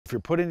If you're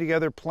putting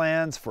together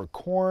plans for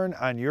corn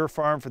on your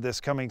farm for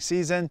this coming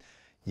season,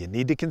 you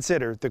need to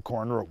consider the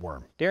corn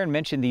rootworm. Darren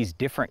mentioned these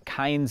different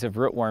kinds of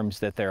rootworms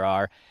that there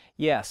are.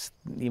 Yes,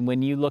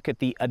 when you look at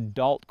the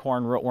adult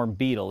corn rootworm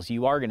beetles,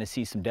 you are going to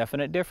see some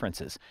definite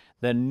differences.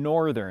 The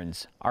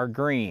northerns are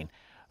green.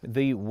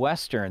 The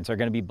westerns are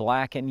going to be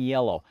black and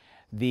yellow.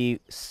 The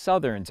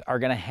southerns are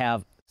going to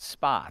have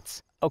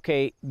spots.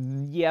 Okay,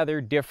 yeah, they're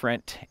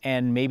different,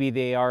 and maybe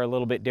they are a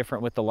little bit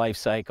different with the life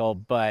cycle,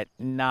 but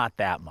not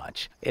that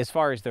much. As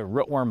far as the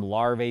rootworm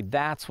larvae,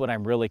 that's what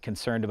I'm really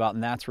concerned about,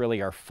 and that's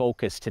really our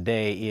focus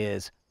today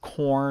is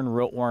corn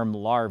rootworm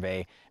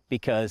larvae,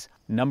 because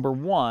number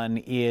one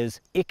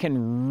is it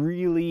can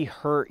really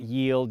hurt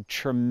yield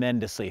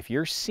tremendously. If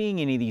you're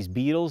seeing any of these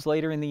beetles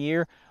later in the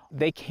year,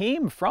 they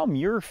came from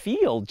your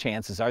field,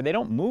 chances are. They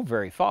don't move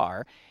very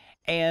far,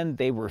 and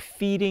they were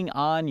feeding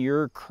on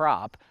your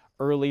crop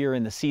earlier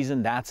in the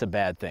season. That's a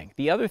bad thing.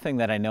 The other thing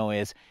that I know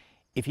is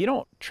if you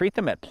don't treat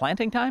them at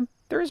planting time,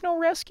 there is no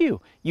rescue.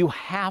 You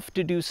have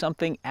to do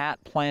something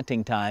at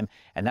planting time,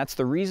 and that's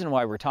the reason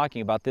why we're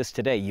talking about this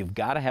today. You've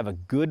got to have a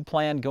good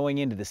plan going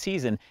into the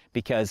season,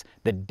 because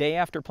the day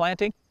after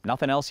planting,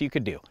 nothing else you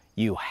could do.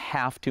 You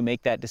have to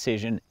make that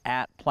decision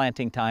at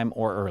planting time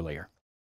or earlier.